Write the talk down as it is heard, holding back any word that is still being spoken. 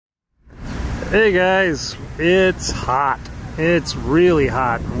Hey guys, it's hot. It's really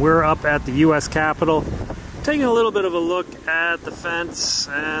hot. We're up at the U.S. Capitol, taking a little bit of a look at the fence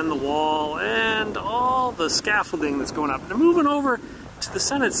and the wall and all the scaffolding that's going up. They're moving over to the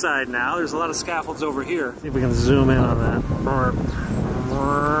Senate side now. There's a lot of scaffolds over here. See if we can zoom in on that.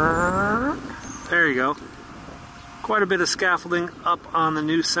 There you go. Quite a bit of scaffolding up on the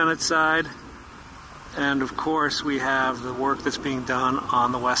new Senate side. And of course we have the work that's being done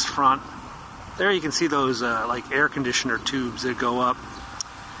on the west front. There you can see those like air conditioner tubes that go up.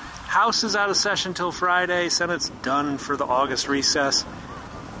 House is out of session till Friday. Senate's done for the August recess.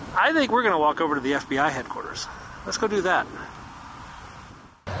 I think we're going to walk over to the FBI headquarters. Let's go do that.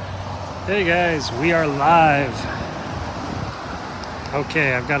 Hey guys, we are live.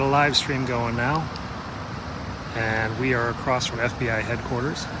 Okay, I've got a live stream going now. And we are across from FBI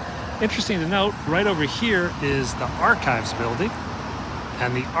headquarters. Interesting to note, right over here is the archives building.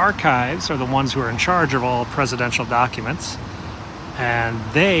 And the archives are the ones who are in charge of all presidential documents. And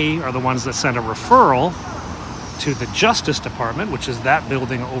they are the ones that send a referral to the Justice Department, which is that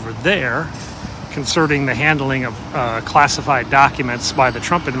building over there, concerning the handling of classified documents by the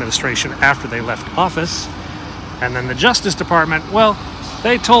Trump administration after they left office. And then the Justice Department, well,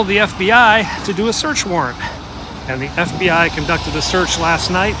 they told the FBI to do a search warrant. And the FBI conducted a search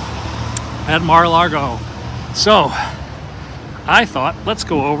last night at Mar-a-Lago. So I thought, let's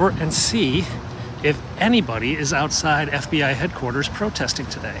go over and see if anybody is outside FBI headquarters protesting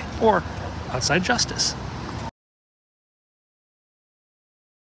today, or outside Justice.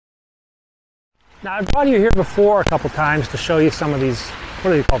 Now, I've brought you here before a couple times to show you some of these,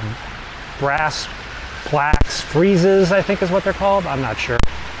 what are they called? Brass plaques, friezes, I think is what they're called. I'm not sure.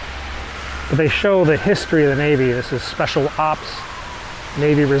 But they show the history of the Navy. This is Special Ops,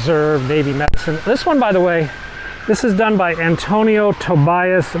 Navy Reserve, Navy Medicine. This one, by the way, this is done by Antonio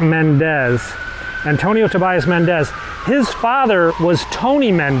Tobias Mendez. Antonio Tobias Mendez. His father was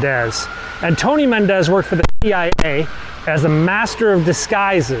Tony Mendez. And Tony Mendez worked for the CIA as a master of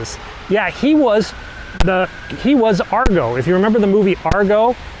disguises. Yeah, he was Argo. If you remember the movie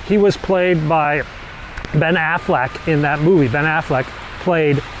Argo, he was played by Ben Affleck in that movie. Ben Affleck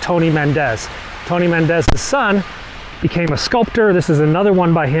played Tony Mendez. Tony Mendez's son became a sculptor. This is another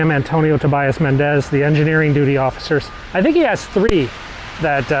one by him, Antonio Tobias Mendez, the engineering duty officers. I think he has three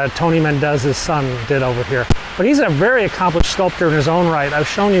that Tony Mendez's son did over here. But he's a very accomplished sculptor in his own right. I've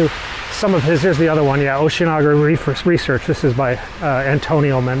shown you some of his. Here's the other one, yeah, Oceanography Research. This is by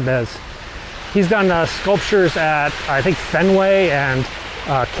Antonio Mendez. He's done sculptures at, I think, Fenway and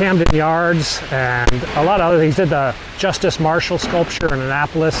Camden Yards and a lot of other things. He did the Justice Marshall sculpture in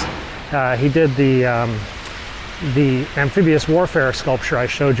Annapolis. He did the amphibious warfare sculpture I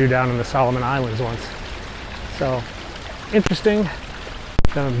showed you down in the Solomon Islands once. So, interesting.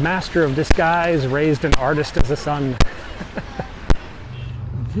 The master of disguise, raised an artist as a son.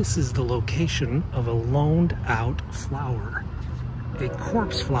 This is the location of a loaned out flower. A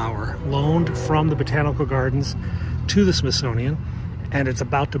corpse flower loaned from the Botanical Gardens to the Smithsonian, and it's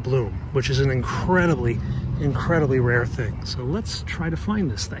about to bloom, which is an incredibly, incredibly rare thing. So let's try to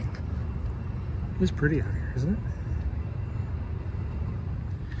find this thing. It's pretty out here, isn't it?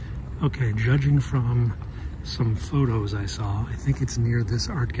 Okay, judging from some photos I saw, I think it's near this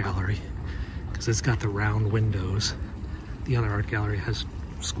art gallery because it's got the round windows. The other art gallery has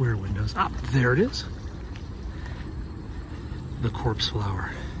square windows. Ah, there it is. The corpse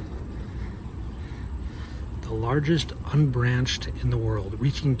flower. The largest unbranched in the world,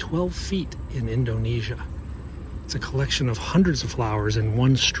 reaching 12 feet in Indonesia. It's a collection of hundreds of flowers in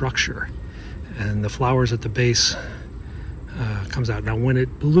one structure. And the flowers at the base comes out. Now when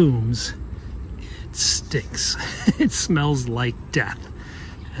it blooms, it stinks. It smells like death.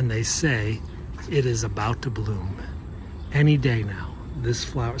 And they say it is about to bloom any day now. This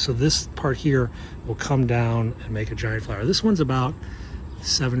flower, so this part here will come down and make a giant flower. This one's about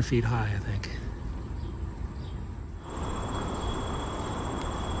 7 feet high, I think.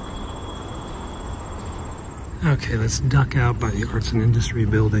 Okay, let's duck out by the Arts and Industry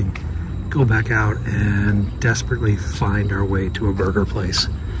building, go back out and desperately find our way to a burger place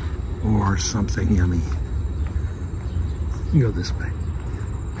or something yummy. You go this way.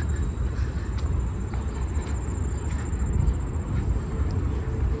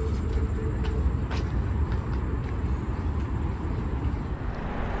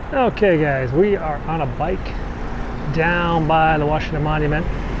 Okay guys, we are on a bike down by the Washington Monument,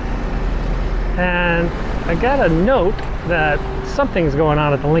 and I got a note that something's going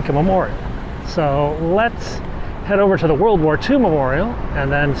on at the Lincoln Memorial. So let's head over to the World War II Memorial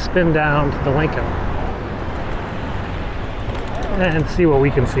and then spin down to the Lincoln and see what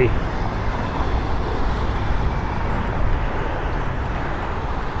we can see.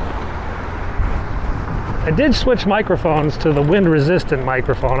 I did switch microphones to the wind-resistant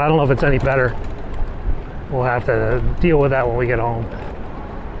microphone. I don't know if it's any better. We'll have to deal with that when we get home.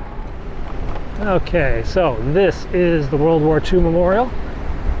 Okay, so this is the World War II Memorial.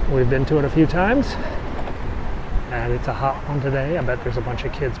 We've been to it a few times, and it's a hot one today. I bet there's a bunch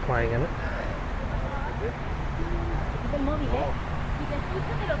of kids playing in it.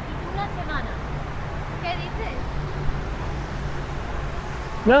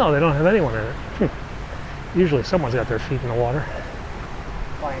 No, they don't have anyone in it. Usually someone's got their feet in the water.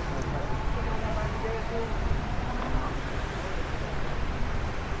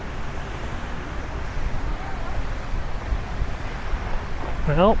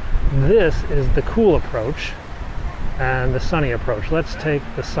 Well, this is the cool approach and the sunny approach. Let's take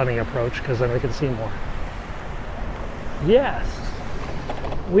the sunny approach because then we can see more. Yes,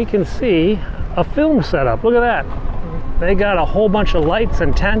 we can see a film setup. Look at that. They got a whole bunch of lights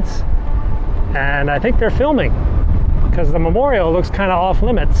and tents, and I think they're filming because the memorial looks kind of off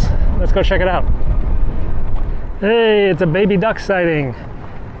limits. Let's go check it out. Hey, it's a baby duck sighting.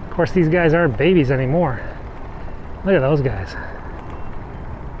 Of course, these guys aren't babies anymore. Look at those guys.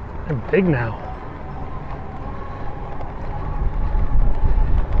 They're big now.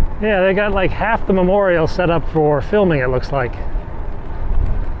 Yeah, they got like half the memorial set up for filming, it looks like.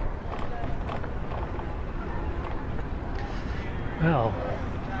 Well,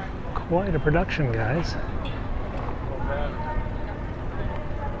 quite a production, guys.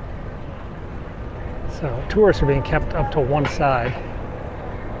 So, tourists are being kept up to one side.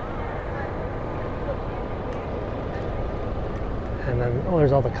 And then, oh,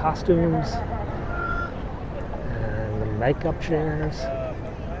 there's all the costumes. And the makeup chairs.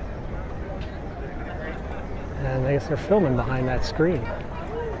 And I guess they're filming behind that screen.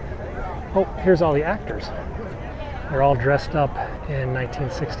 Oh, here's all the actors. They're all dressed up in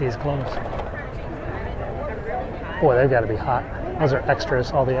 1960s clothes. Boy, they've got to be hot. Those are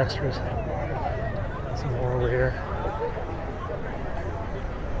extras, all the extras. Some more over here.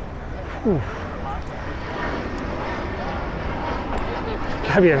 Whew.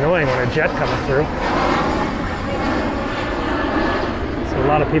 That'd be annoying when a jet comes through. So a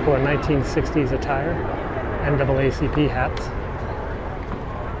lot of people in 1960s attire, NAACP hats.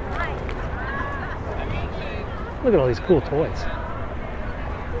 Look at all these cool toys.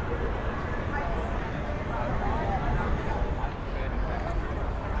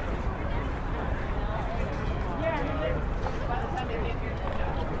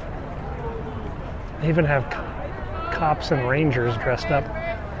 They even have cops and rangers dressed up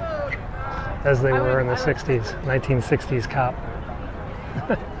as they were in the 60s, 1960s cop.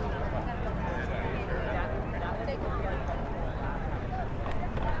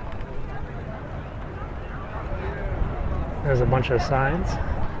 There's a bunch of signs.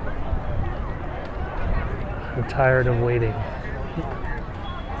 I'm tired of waiting.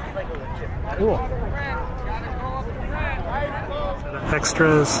 Cool.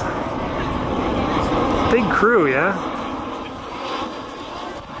 Extras. Big crew, yeah?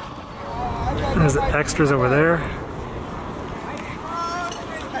 There's the extras over there.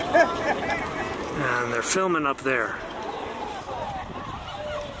 And they're filming up there.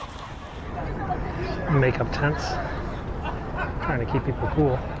 Makeup tents. Trying to keep people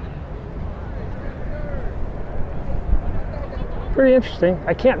cool. Pretty interesting.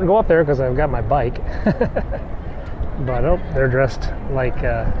 I can't go up there because I've got my bike. But oh, they're dressed like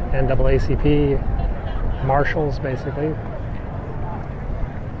NAACP marshals, basically.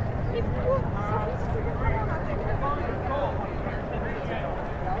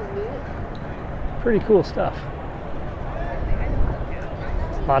 Pretty cool stuff.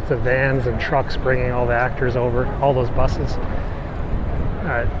 Lots of vans and trucks bringing all the actors over, all those buses. All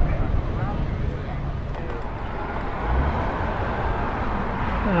right.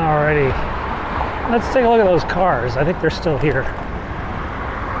 Alrighty. Let's take a look at those cars. I think they're still here.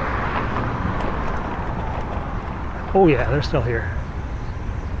 Oh yeah, they're still here.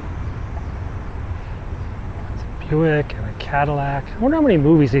 It's a Buick and a Cadillac. I wonder how many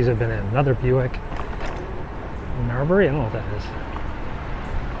movies these have been in. Another Buick. Marbury? I don't know what that is.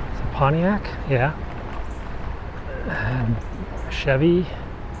 It's a Pontiac? Yeah. And Chevy.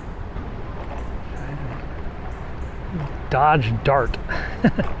 Dodge Dart.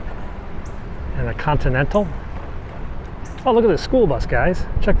 And a Continental. Oh, look at this school bus, guys.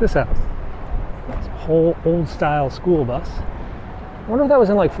 Check this out. It's a whole old style school bus. I wonder if that was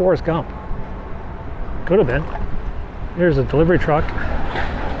in like Forrest Gump. Could have been. Here's a delivery truck.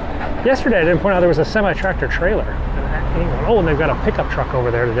 Yesterday I didn't point out there was a semi-tractor trailer. Oh, and they've got a pickup truck over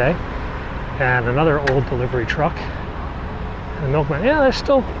there today. And another old delivery truck. And the milkman. Yeah, they're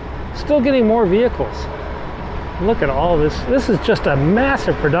still getting more vehicles. Look at all this. This is just a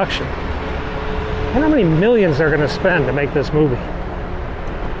massive production. I wonder how many millions they're going to spend to make this movie.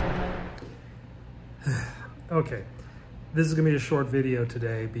 Okay, this is going to be a short video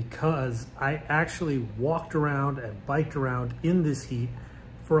today because I actually walked around and biked around in this heat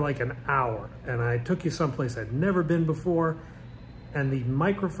for like an hour, and I took you someplace I'd never been before, and the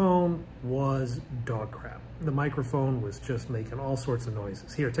microphone was dog crap. The microphone was just making all sorts of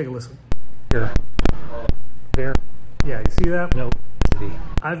noises. Here, take a listen. Here. There. Yeah, you see that? No.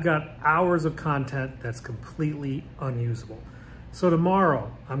 I've got hours of content that's completely unusable. So tomorrow,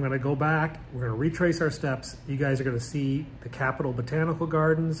 I'm going to go back, we're going to retrace our steps. You guys are going to see the Capitol Botanical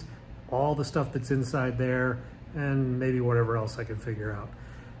Gardens, all the stuff that's inside there, and maybe whatever else I can figure out.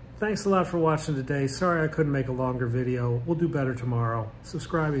 Thanks a lot for watching today. Sorry I couldn't make a longer video. We'll do better tomorrow.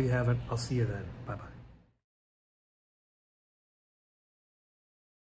 Subscribe if you haven't. I'll see you then. Bye-bye.